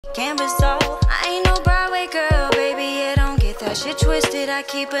canvas doll. I ain't no Broadway girl, baby, yeah, don't get that shit twisted. I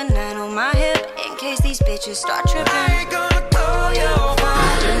keep a 9 on my hip in case these bitches start tripping. I ain't gonna call your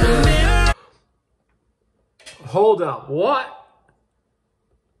phone in the middle. Hold up, what?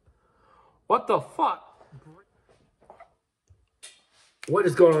 What the fuck? What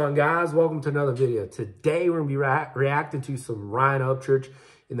is going on, guys? Welcome to another video. Today we're gonna be reacting to some Brianna Upchurch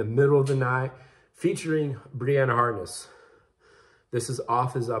in the middle of the night, featuring Brianna Hardness. This is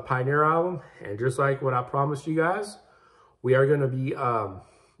off his Pioneer album, and just like what I promised you guys, we are gonna be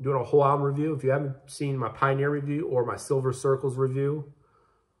doing a whole album review. If you haven't seen my Pioneer review or my Silver Circles review,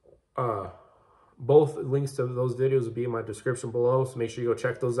 both links to those videos will be in my description below, so make sure you go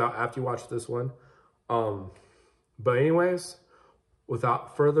check those out after you watch this one. But anyways,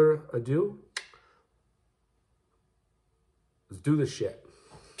 without further ado, let's do this shit.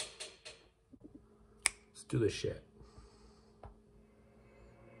 Let's do this shit.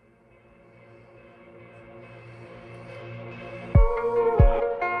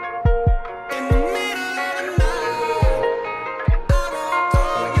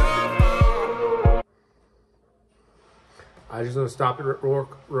 I just want to stop it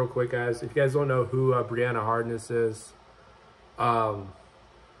real quick, guys. If you guys don't know who Brianna Hardness is,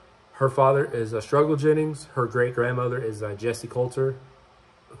 her father is Struggle Jennings. Her great grandmother is Jessie Coulter,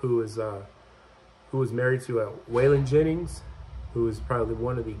 who was married to Waylon Jennings, who is probably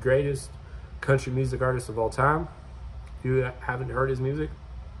one of the greatest country music artists of all time. If you haven't heard his music,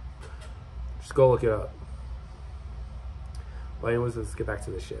 just go look it up. But anyways, let's get back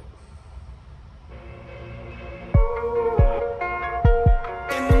to this shit.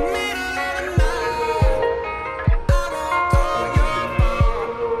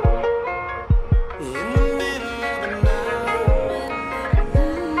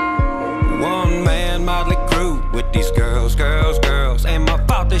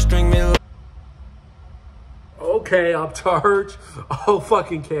 Okay, Upchurch. Oh,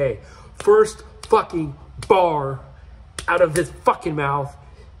 fucking K. First fucking bar out of his fucking mouth,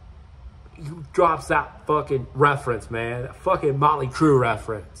 he drops that fucking reference, man. That fucking Motley Crue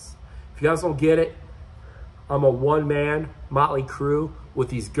reference. If you guys don't get it, I'm a one-man Motley Crue with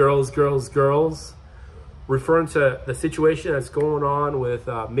these girls, referring to the situation that's going on with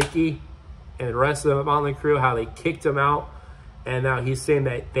Mickey and the rest of the Motley Crue, how they kicked him out, and now he's saying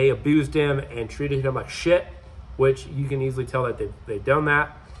that they abused him and treated him like shit, which you can easily tell that they've done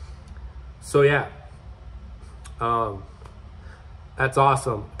that. So yeah, that's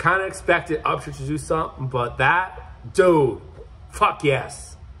awesome. Kind of expected Upchurch to do something, but that dude, fuck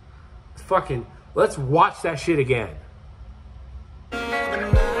yes. Fucking, let's watch that shit again.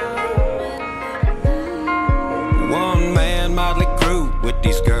 One man Motley Crue with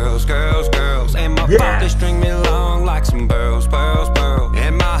these girls, and my father string me along like some pearls,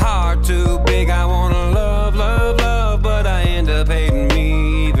 and my heart too big. I wanna love, but I end up hating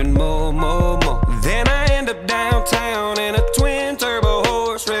me even more. Then I end up downtown in a twin turbo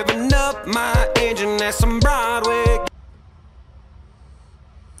horse, revving up my engine at some Broadway.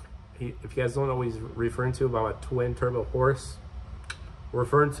 If you guys don't know what he's referring to about a twin turbo horse, we're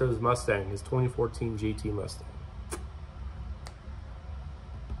referring to his Mustang, his 2014 GT Mustang.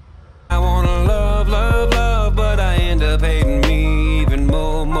 I wanna love, but I end up hating me even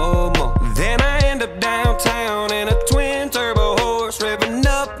more. Then I end up downtown in a twin turbo horse, revving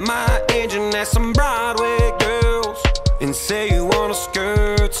up my engine at some Broadway girls. And say you wanna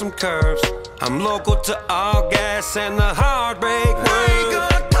skirt some curves, I'm local to all gas and the heartbreak world. I ain't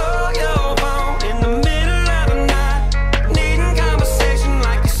gonna call your phone in the middle of the night, needing conversation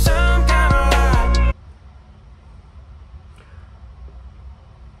like it's some kind of lie.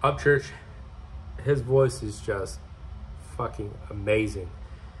 Upchurch, his voice is just fucking amazing.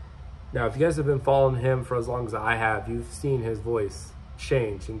 Now, if you guys have been following him for as long as I have, you've seen his voice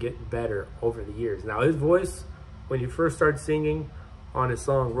change and get better over the years. Now, his voice, when he first started singing on his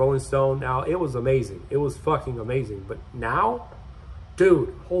song Rolling Stone, now, it was amazing. It was fucking amazing. But now,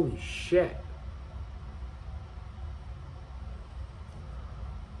 dude, holy shit.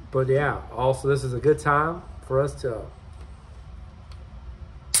 But yeah, also, this is a good time for us to...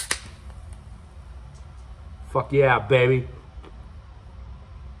 Fuck yeah, baby.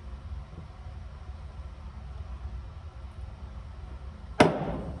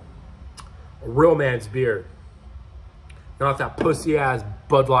 A real man's beer. Not that pussy ass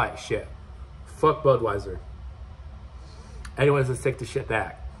Bud Light shit. Fuck Budweiser. Anyways, let's take the shit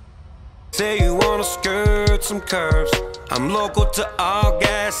back. Say you wanna skirt some curves, I'm local to all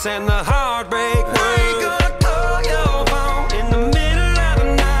gas and the heartbreak world. I ain't gonna call your phone in the middle of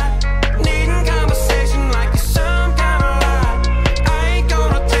the night, needing conversation like it's some kind of lie. I ain't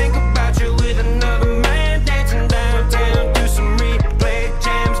gonna think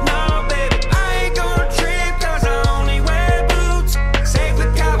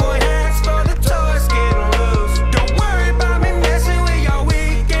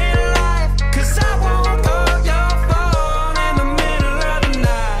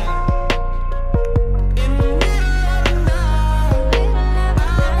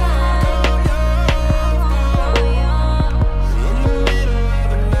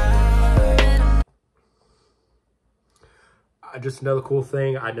just another cool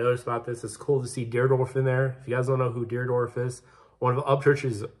thing I noticed about this. It's cool to see Deerdorf in there. If you guys don't know who Deerdorf is, one of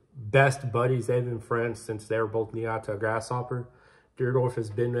Upchurch's best buddies. They've been friends since they were both Neota Grasshopper. Deerdorf has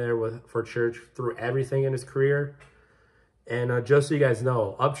been there for church through everything in his career. And just so you guys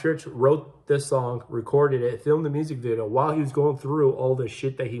know, Upchurch wrote this song, recorded it, filmed the music video while he was going through all the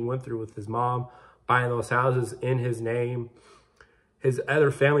shit that he went through with his mom, buying those houses in his name, his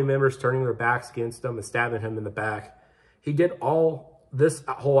other family members turning their backs against him and stabbing him in the back. He did all this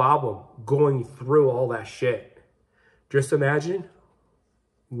whole album going through all that shit. Just imagine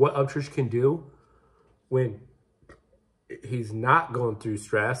what Upchurch can do when he's not going through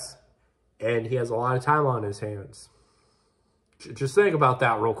stress and he has a lot of time on his hands. Just think about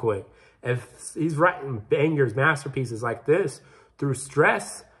that real quick. If he's writing bangers, masterpieces like this through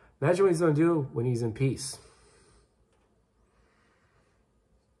stress, imagine what he's going to do when he's in peace.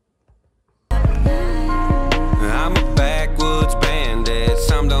 I'm a backwoods bandit,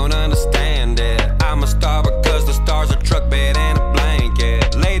 some don't understand it. I'm a star because the stars are truck bed and a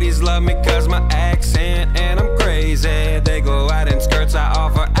blanket. Ladies love me cause my accent and I'm crazy. They go out in skirts, I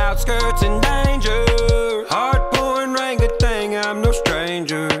offer outskirts and danger. Hard pouring rain, good thing I'm no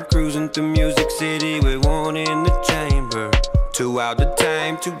stranger. Cruising through Music City with one in the chamber. Too out to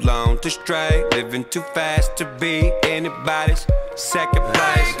tame, too long to stray. Living too fast to be anybody's second place.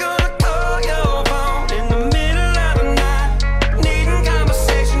 I ain't gonna call your phone in the middle of the night, needing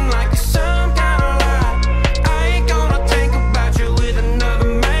conversation like it's some kind of lie. I ain't gonna think about you with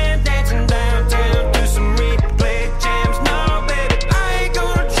another man dancing downtown to some replay jams. No, baby, I ain't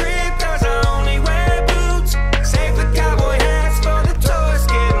gonna trip cause I only wear boots. Save the cowboy hats for the toys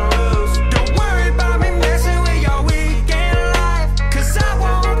getting loose. Don't worry about me messing with your weekend life, cause I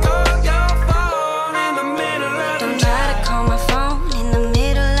won't call your phone in the middle of the night. Don't try to call my phone in the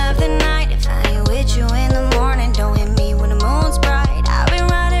middle of the night. If I ain't with you in the morning, don't hit me when the moon's bright. I've been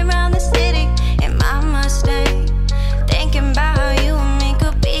riding around the city in my Mustang, thinking about how you and me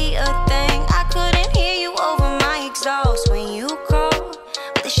could be a thing. I couldn't hear you over my exhaust when you called,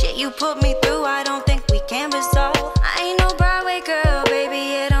 but the shit you put me through, I don't think we can resolve. I ain't no Broadway girl, baby,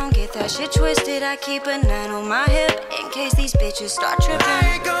 yeah, don't get that shit twisted. I keep a 9 on my hip in case these bitches start tripping.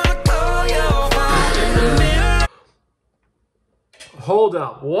 I ain't gonna call your phone in the middle. Hold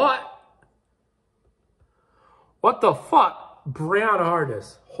up, what? What the fuck? Brianna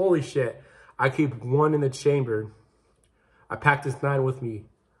hardness. Holy shit. I keep one in the chamber. I packed this 9 with me.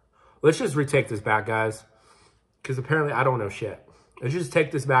 Let's just retake this back, guys. Because apparently I don't know shit. Let's just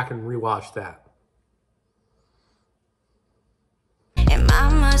take this back and rewatch that. In my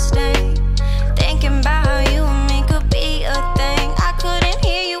Mustang, thinking about how you and me could be a thing. I couldn't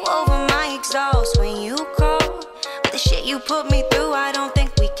hear you over my exhaust when you called, but the shit you put me through, I don't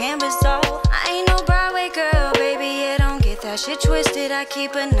think we can resolve. I ain't no Broadway girl, baby, yeah, don't get that shit twisted. I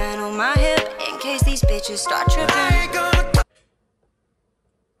keep a 9 on my hip in case these bitches start tripping.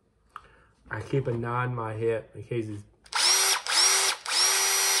 I keep a 9 on my hip in case these...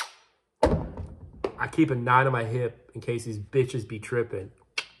 I keep a 9 on my hip in case these bitches be tripping.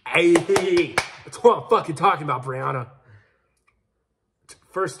 Hey, that's what I'm fucking talking about, Brianna.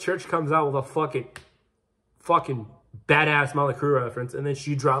 First, Church comes out with a fucking badass Mötley Crüe reference, and then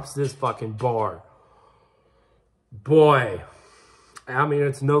she drops this fucking bar. Boy, I mean,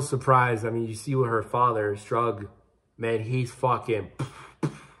 it's no surprise. I mean, you see what her father, Strug, man, he's fucking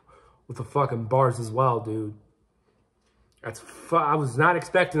with the fucking bars as well, dude. I was not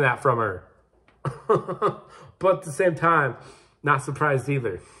expecting that from her. But at the same time, not surprised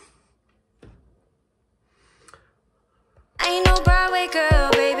either. I ain't no Broadway girl,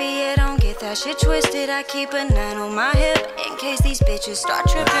 baby, yeah, don't get that shit twisted. I keep a 9 on my hip in case these bitches start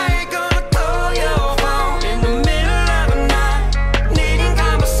tripping. I ain't gonna call your phone in the middle of the night, needing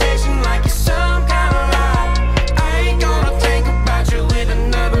conversation like it's some kind of lie. I ain't gonna think about you with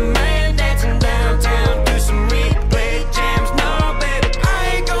another man dancing downtown to some replay jams. No, baby,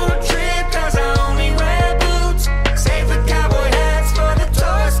 I ain't gonna trip cause I only wear boots. Save the cowboy hats for the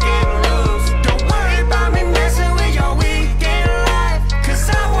toys getting loose. Don't worry about me messing with your weekend life, cause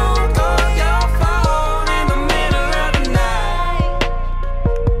I won't call your phone in the middle of the night.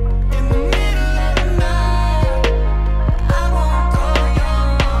 In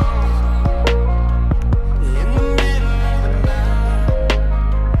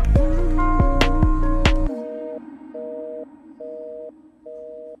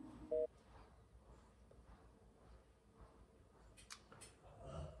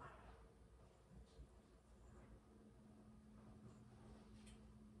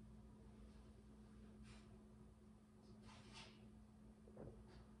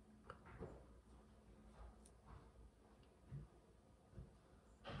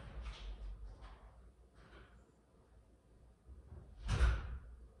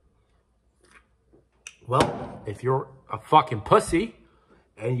Well, if you're a fucking pussy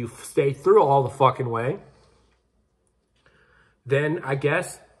and you stay through all the fucking way, then I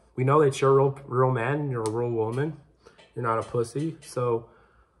guess we know that you're a real man and you're a real woman. You're not a pussy. So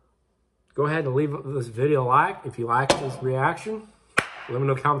go ahead and leave this video a like if you like this reaction. Let me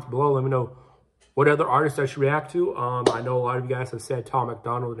know in the comments below. Let me know what other artists I should react to. I know a lot of you guys have said Tom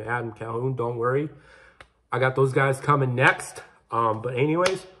McDonald and Adam Calhoun. Don't worry. I got those guys coming next. But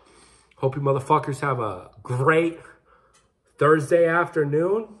anyways, hope you motherfuckers have a great Thursday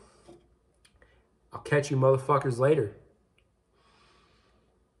afternoon. I'll catch you motherfuckers later.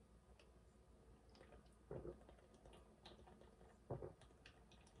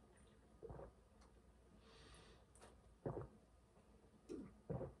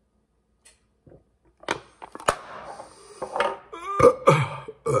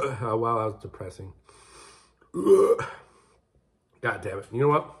 Oh, wow, that was depressing. God damn it. You know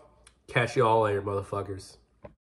what? Catch you all later, motherfuckers.